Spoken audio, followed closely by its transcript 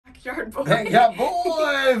Backyard boy. Backyard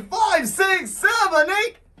boy. 5, 6, 7,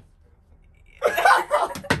 8.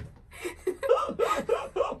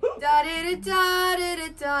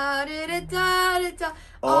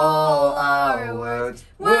 All our words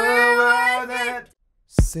were worth it.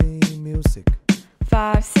 SAYMusic.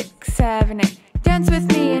 5, 6, 7, 8. Dance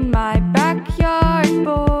with me in my backyard,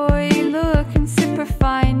 boy. Looking super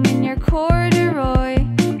fine in your corduroy.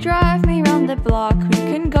 Drive me round the block, we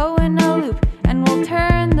can go in a loop, and we'll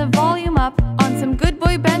turn the volume up on some good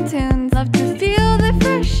boy band tunes. Love to feel the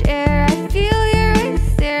fresh air, I feel your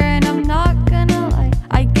eyes there, and I'm not gonna lie,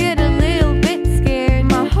 I get a little bit scared.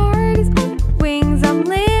 My heart is on wings, I'm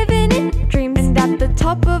living in dreams, and at the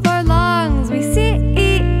top of our lungs we sing.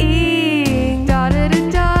 Da da da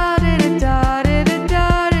da da da da da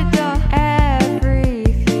da da da.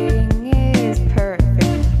 Everything is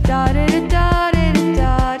perfect. Da da da da da da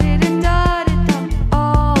da da da da da.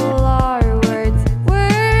 All our words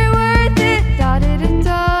were worth it. Da da da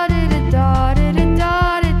da da da da da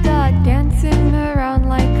da da da. Dancing around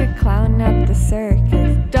like a clown at the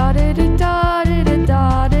circus. Da da da da da da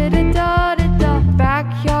da da da da da.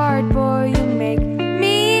 Backyard boy, you make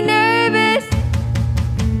me nervous.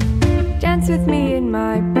 Dance with me in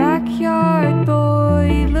my backyard,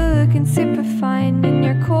 boy. Looking super fine in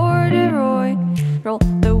your corduroy. Roll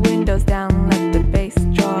the windows down, let the bass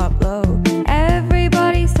drop low.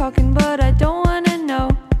 Everybody's talking, but I don't wanna know.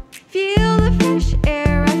 Feel the fresh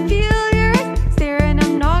air, I feel your eyes staring.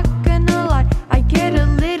 I'm not gonna lie, I get a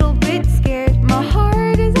little bit scared. My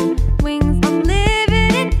heart is on wings, I'm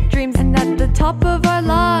living in dreams, and at the top of our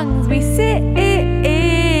lungs we sing.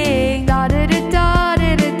 Da da da da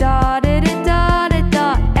da da da da da da da.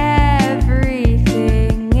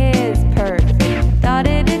 Everything is perfect. Da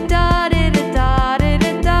da da da da da da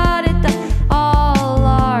da da da da. All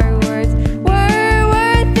our words were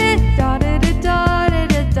worth it. Da da da da da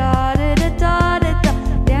da da da da da da.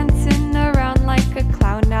 Dancing around like a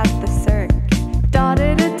clown at the circus. Da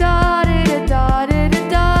da da da da da da da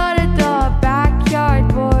da da da. Backyard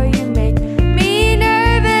boy, you make me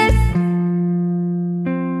nervous.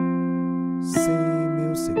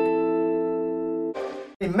 SAYMusic.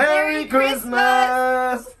 Merry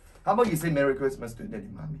Christmas! How about you say Merry Christmas to Daddy,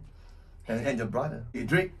 Mommy, and your brother,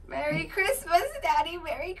 Idrik? Merry Christmas, Daddy.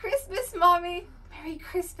 Merry Christmas, Mommy. Merry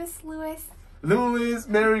Christmas, Louis. Louis,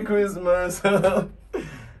 Merry Christmas.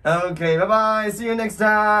 Okay, bye-bye. See you next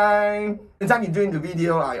time. Anytime you're doing the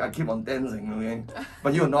video, I keep on dancing, okay?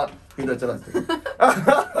 But you're not. You're jealous.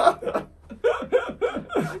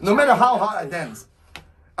 No matter how hard I dance,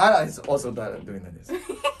 Isla is also doing like this.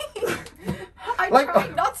 I'm Like-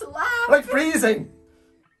 trying not to laugh. Like freezing.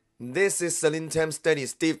 This is Celine Tam's steady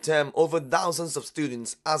Steve Tam. Over thousands of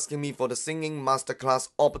students asking me for the singing masterclass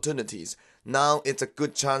opportunities. Now it's a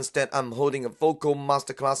good chance that I'm holding a vocal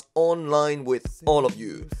masterclass online with all of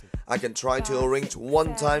you. I can try to arrange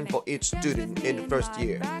one time for each student in the first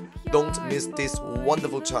year. Don't miss this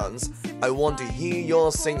wonderful chance. I want to hear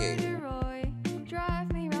your singing.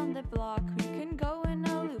 Drive me round the block.